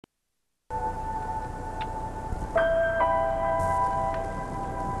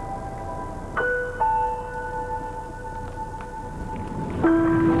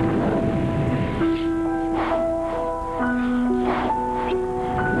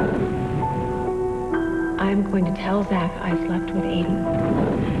I'm going to tell Zach I slept with Aidan.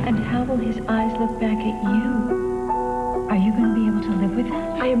 And how will his eyes look back at you? Are you going to be able to live with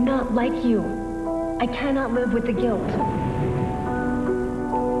that? I am not like you. I cannot live with the guilt.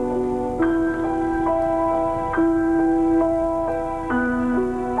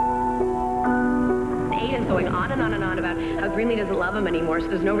 Aidan's going on and on and on about how Greenlee doesn't love him anymore, so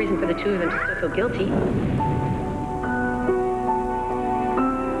there's no reason for the two of them to still feel guilty.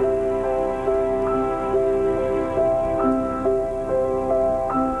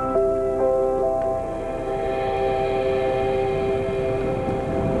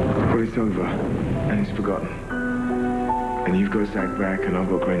 It's over, and it's forgotten. And you've got Zach back, and I've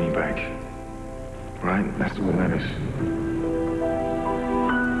got Greenlee back. Right? That's all that matters.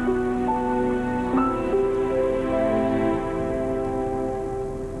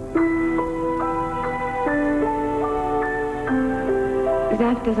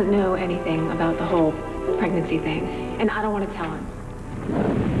 Zach doesn't know anything about the whole pregnancy thing, and I don't want to tell him.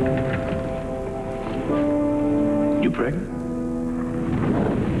 You pregnant?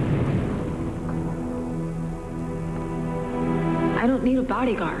 I don't need a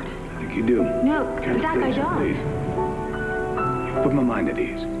bodyguard. I think you do. No, Zach, I don't. Please. Put my mind at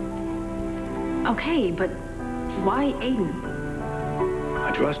ease. Okay, but why Aidan?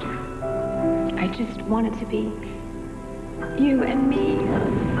 I trust him. I just want it to be you and me.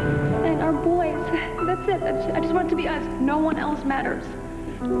 And our boys. That's it. I just want it to be us. No one else matters.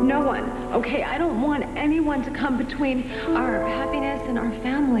 No one. Okay, I don't want anyone to come between our happiness and our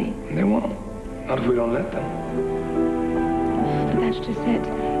family. They won't. Not if we don't let them. But that's just it.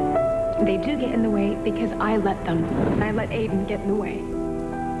 They do get in the way because I let them. I let Aidan get in the way.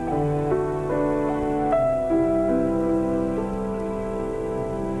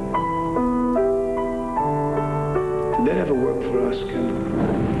 Did that ever work for us, Kendall?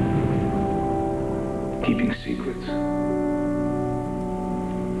 Keeping secrets.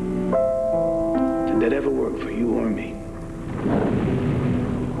 Did that ever work for you or me?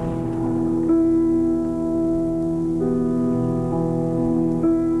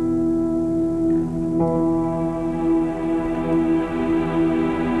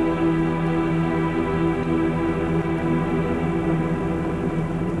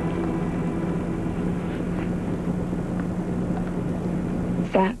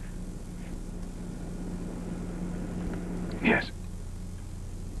 Zach? Yes.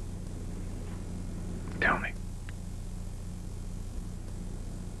 Tell me.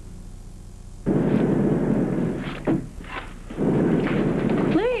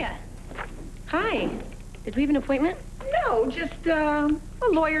 Lydia! Hi. Did we have an appointment? No, just a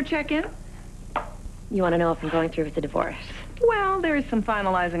lawyer check-in. You want to know if I'm going through with the divorce? Well, there is some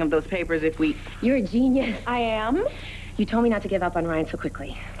finalizing of those papers if we... You're a genius. I am? You told me not to give up on Ryan so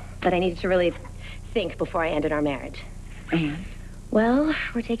quickly. But I needed to really think before I ended our marriage. And? Well,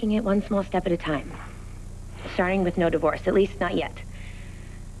 we're taking it one small step at a time. Starting with no divorce, at least not yet.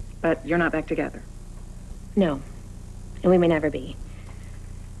 But you're not back together. No. And we may never be.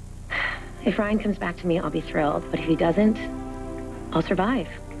 If Ryan comes back to me, I'll be thrilled. But if he doesn't, I'll survive.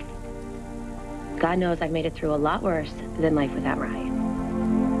 God knows I've made it through a lot worse than life without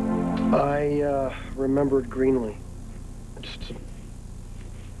Ryan. I remembered Greenlee. Just some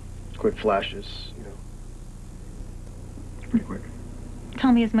quick flashes, you know. Pretty quick.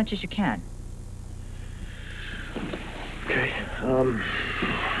 Tell me as much as you can. Okay.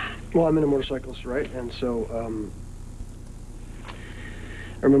 Well, I'm in a motorcyclist, right? And so,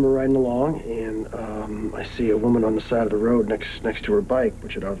 I remember riding along, and I see a woman on the side of the road next to her bike,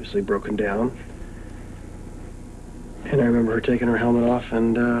 which had obviously broken down. And I remember her taking her helmet off,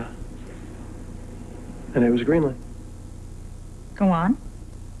 and it was Greenlee. Go on.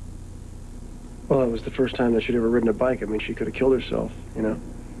 Well, it was the first time that she'd ever ridden a bike. I mean, she could have killed herself, you know.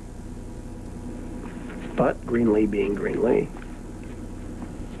 But Greenlee being Greenlee.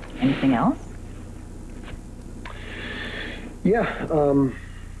 Anything else? Yeah,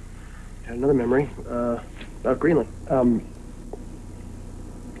 had another memory about Greenlee.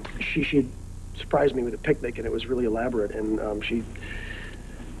 She surprised me with a picnic, and it was really elaborate, and she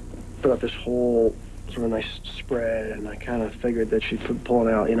put up this whole sort of nice spread, and I kind of figured that she'd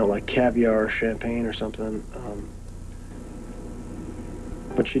pulling out, you know, like caviar or champagne or something,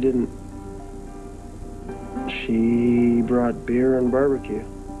 but she didn't. She brought beer and barbecue.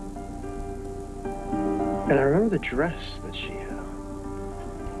 And I remember the dress that she had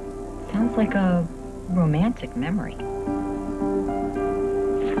on. Sounds like a romantic memory.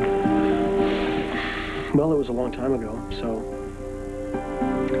 Well, it was a long time ago, so...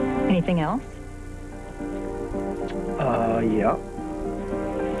 Anything else? Yeah.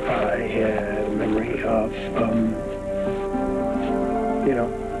 I had a memory of, you know,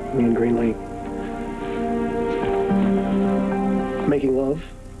 me and Greenlee making love.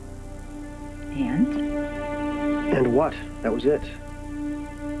 And what? That was it.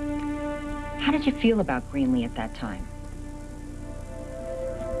 How did you feel about Greenlee at that time?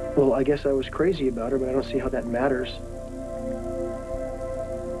 Well, I guess I was crazy about her, but I don't see how that matters.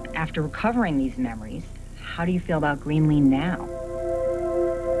 After recovering these memories, how do you feel about Greenlee now?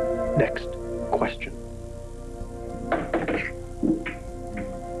 Next question.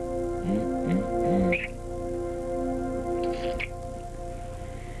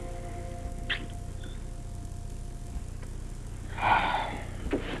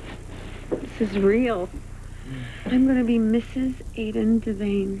 This is real. I'm going to be Mrs. Aidan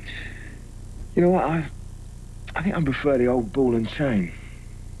Devane. You know what? I think I prefer the old ball and chain.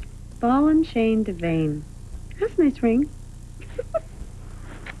 Ball and chain Devane. That's a nice ring.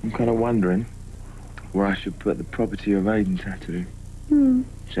 I'm kind of wondering where I should put the property of Aidan tattoo. Should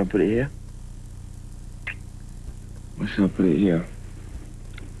I put it here? Or should I put it here?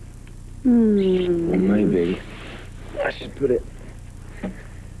 Or maybe I should put it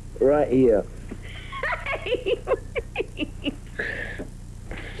right here.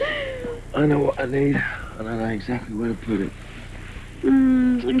 I know what I need, and I know exactly where to put it.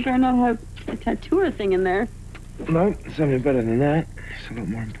 You better not have a tattooer thing in there. No, something better than that. It's a lot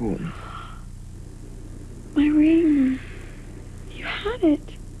more important. My ring. You had it.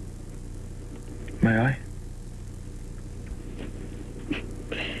 May I?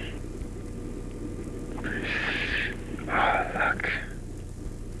 Oh, look.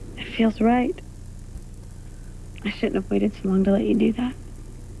 It feels right. I shouldn't have waited so long to let you do that.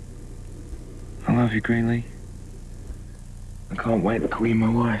 I love you, Greenlee. I can't wait to call you my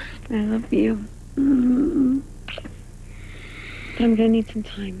wife. I love you. But I'm gonna need some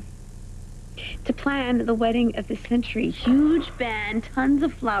time to plan the wedding of the century. Huge band, tons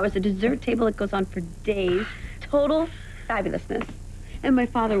of flowers, a dessert table that goes on for days. Total fabulousness. And my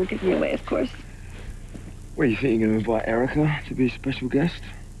father will give me away, of course. Well, you think you're going to invite Erica to be a special guest?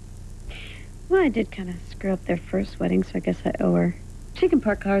 Well, I did kind of screw up their first wedding, so I guess I owe her. She can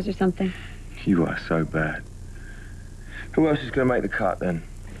park cars or something. You are so bad. Who else is going to make the cut, then?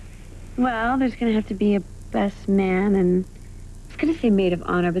 Well, there's going to have to be a best man, and I was going to say maid of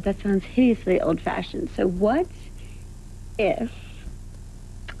honor, but that sounds hideously old-fashioned. So what if...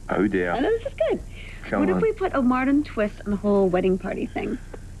 Oh, dear. I know this is good. Come What on. if we put a modern twist on the whole wedding party thing?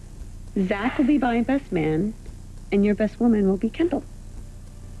 Zach will be my best man, and your best woman will be Kendall.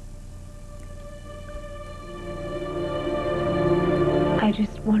 I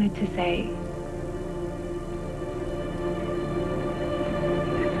just wanted to say...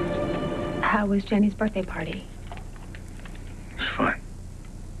 How was Jenny's birthday party? It's fine.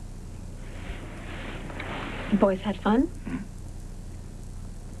 The boys had fun?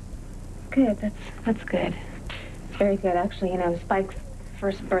 Good, that's good. It's very good, actually. You know, Spike's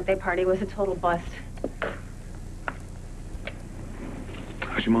first birthday party was a total bust.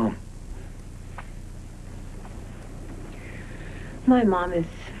 How's your mom? My mom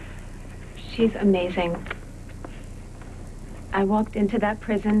she's amazing. I walked into that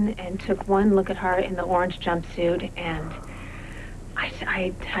prison and took one look at her in the orange jumpsuit, and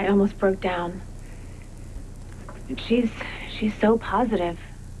I almost broke down. She's so positive.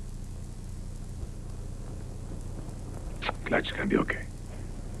 Glad she's going to be okay.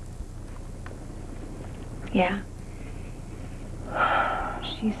 Yeah.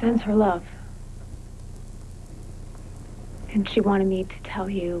 She sends her love. And she wanted me to tell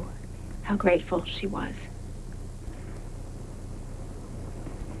you how grateful she was.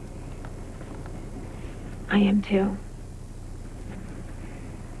 I am too.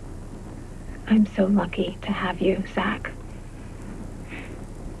 I'm so lucky to have you, Zach.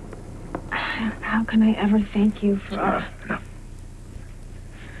 How can I ever thank you for... No.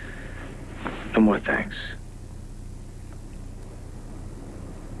 No more thanks.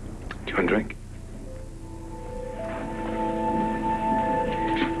 Do you want a drink?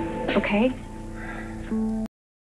 Okay?